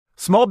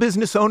Small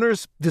business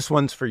owners, this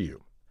one's for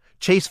you.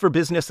 Chase for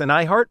Business and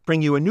iHeart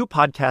bring you a new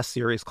podcast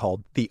series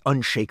called The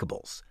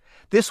Unshakables.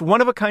 This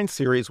one-of-a-kind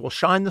series will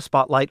shine the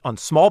spotlight on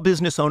small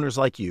business owners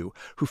like you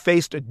who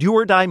faced a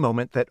do-or-die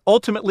moment that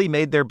ultimately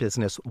made their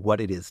business what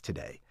it is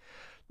today.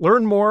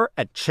 Learn more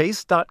at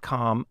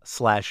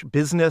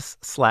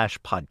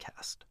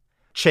chase.com/business/podcast.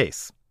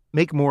 Chase,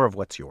 make more of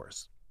what's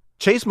yours.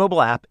 Chase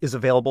mobile app is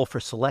available for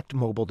select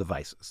mobile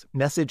devices.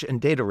 Message and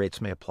data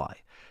rates may apply.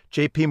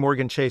 J.P.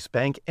 Morgan Chase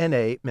Bank,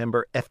 N.A.,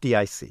 member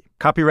FDIC.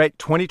 Copyright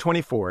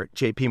 2024,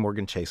 J.P.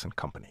 Morgan Chase &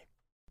 Company.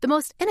 The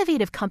most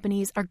innovative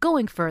companies are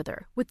going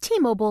further with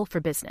T-Mobile for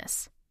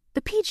Business.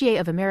 The PGA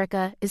of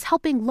America is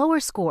helping lower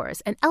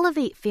scores and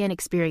elevate fan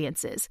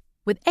experiences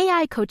with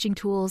AI coaching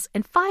tools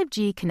and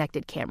 5G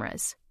connected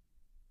cameras.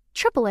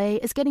 AAA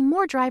is getting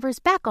more drivers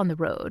back on the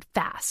road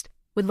fast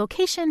with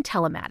location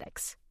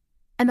telematics.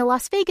 And the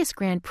Las Vegas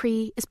Grand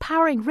Prix is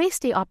powering race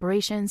day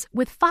operations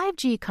with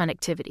 5G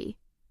connectivity,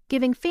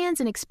 giving fans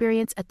an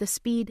experience at the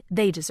speed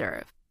they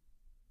deserve.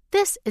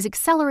 This is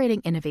accelerating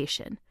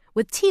innovation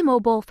with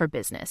T-Mobile for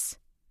Business.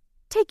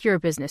 Take your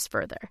business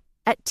further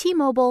at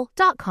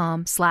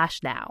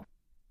T-Mobile.com/now.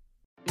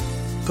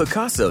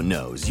 Pacaso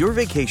knows your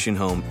vacation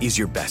home is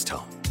your best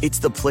home. It's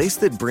the place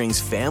that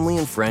brings family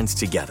and friends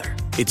together.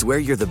 It's where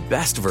you're the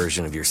best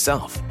version of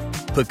yourself.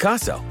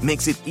 Pacaso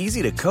makes it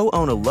easy to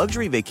co-own a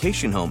luxury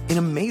vacation home in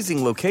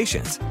amazing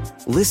locations.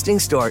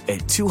 Listings start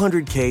at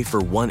 $200K for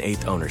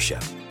 1/8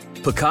 ownership.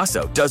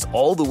 Pacaso does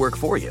all the work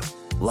for you.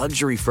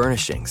 Luxury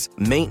furnishings,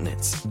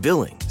 maintenance,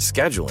 billing,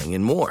 scheduling,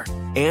 and more.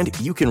 And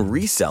you can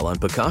resell on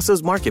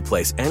Pacaso's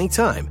marketplace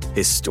anytime,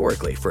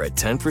 historically for a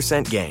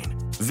 10% gain.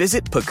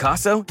 Visit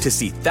Pacaso to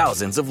see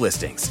thousands of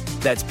listings.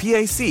 That's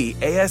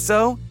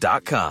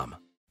PACASO.com.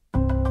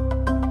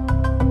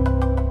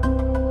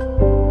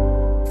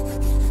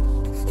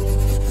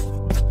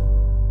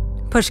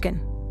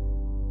 Pushkin.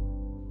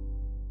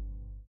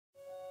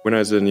 When I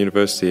was in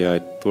university, I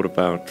thought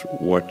about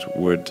what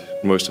would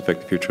most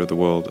affect the future of the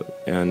world.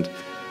 And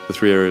the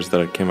three areas that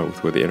I came up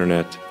with were the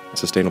internet,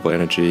 sustainable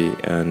energy,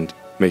 and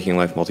making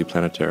life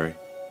multiplanetary.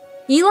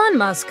 Elon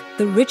Musk,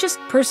 the richest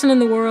person in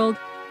the world,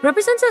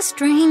 represents a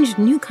strange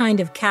new kind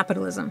of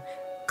capitalism.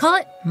 Call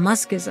it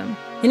Muskism,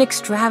 an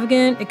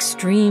extravagant,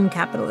 extreme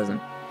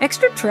capitalism,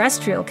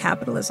 extraterrestrial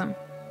capitalism,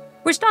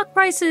 where stock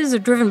prices are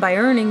driven by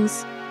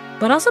earnings,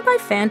 but also by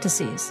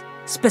fantasies,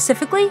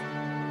 specifically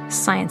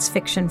science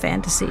fiction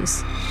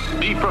fantasies.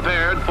 Be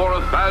prepared for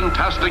a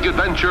fantastic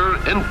adventure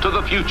into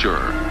the future.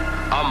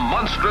 A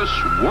monstrous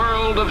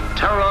world of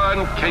terror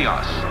and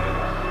chaos.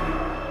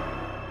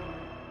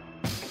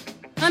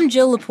 I'm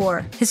Jill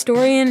Lepore,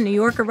 historian, New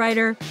Yorker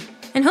writer,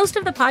 and host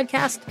of the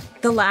podcast,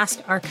 The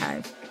Last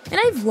Archive. And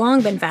I've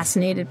long been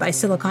fascinated by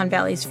Silicon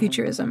Valley's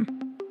futurism.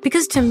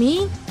 Because to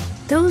me,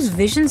 those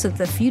visions of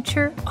the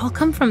future all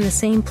come from the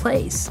same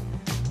place.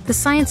 The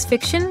science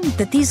fiction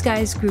that these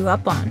guys grew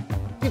up on.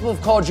 People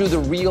have called you the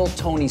real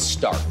Tony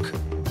Stark.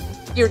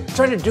 You're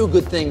trying to do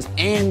good things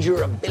and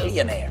you're a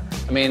billionaire.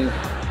 I mean,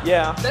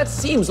 yeah, that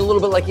seems a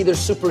little bit like either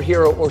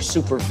superhero or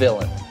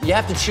supervillain. You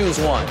have to choose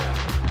one.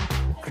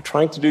 You're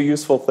trying to do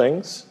useful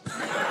things?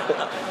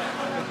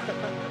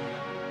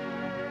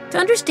 To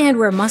understand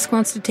where Musk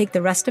wants to take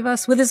the rest of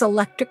us with his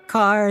electric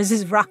cars,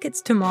 his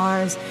rockets to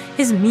Mars,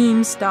 his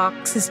meme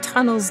stocks, his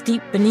tunnels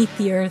deep beneath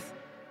the Earth,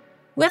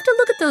 we have to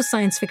look at those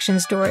science fiction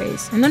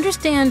stories and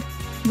understand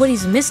what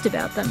he's missed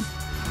about them.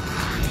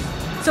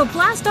 So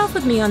blast off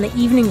with me on the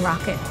Evening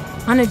Rocket,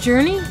 on a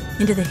journey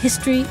into the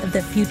history of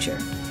the future.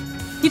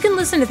 You can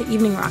listen to the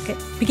Evening Rocket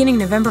beginning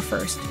November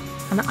 1st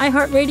on the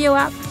iHeartRadio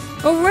app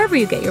or wherever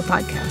you get your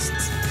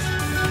podcasts.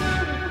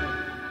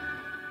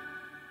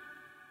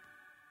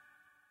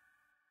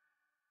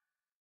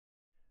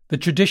 The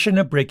tradition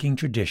of breaking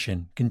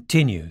tradition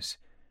continues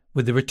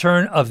with the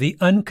return of the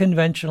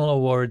Unconventional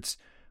Awards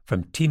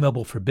from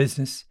T-Mobile for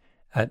Business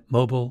at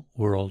Mobile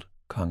World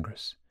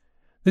Congress.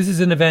 This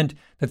is an event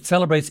that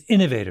celebrates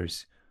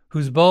innovators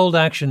whose bold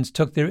actions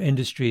took their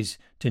industries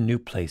to new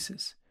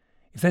places.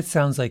 If that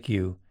sounds like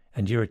you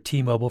and you're a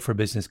T-Mobile for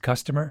Business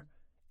customer,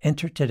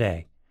 enter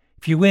today.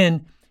 If you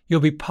win,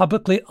 you'll be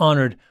publicly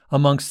honored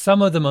amongst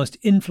some of the most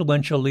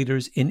influential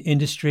leaders in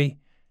industry.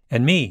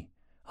 And me,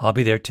 I'll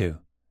be there too.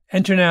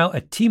 Enter now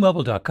at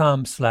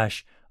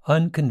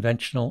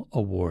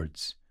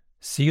T-Mobile.com/unconventionalawards.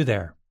 See you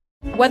there.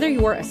 Whether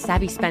you're a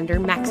savvy spender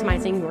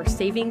maximizing your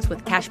savings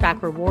with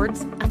cashback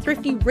rewards, a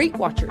thrifty rate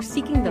watcher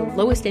seeking the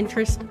lowest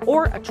interest,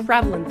 or a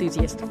travel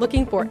enthusiast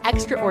looking for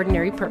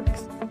extraordinary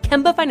perks,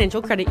 Kemba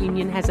Financial Credit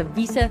Union has a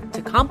visa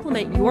to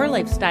complement your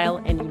lifestyle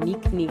and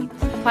unique needs.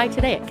 Apply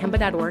today at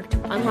Kemba.org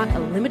to unlock a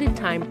limited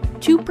time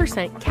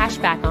 2% cash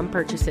back on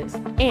purchases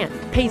and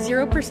pay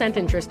 0%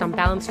 interest on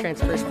balance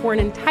transfers for an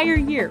entire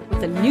year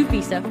with a new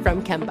visa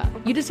from Kemba.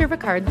 You deserve a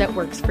card that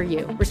works for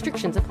you.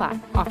 Restrictions apply.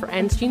 Offer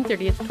ends June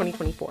 30th,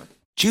 2024.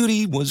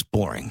 Judy was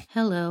boring.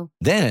 Hello.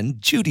 Then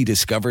Judy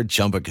discovered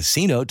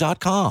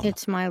ChumbaCasino.com.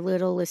 It's my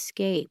little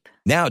escape.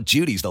 Now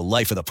Judy's the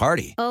life of the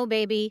party. Oh,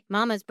 baby,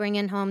 mama's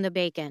bringing home the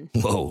bacon.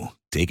 Whoa,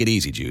 take it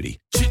easy,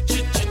 Judy.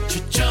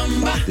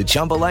 The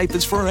Chumba life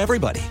is for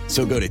everybody.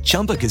 So go to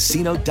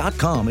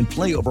ChumbaCasino.com and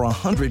play over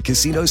 100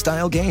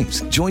 casino-style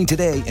games. Join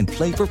today and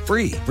play for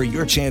free for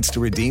your chance to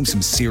redeem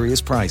some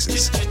serious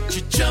prizes.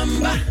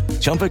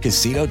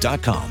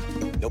 ChumbaCasino.com.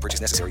 No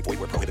purchase necessary. Void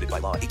where prohibited by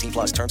law. 18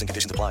 plus terms and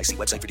conditions apply. See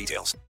website for details.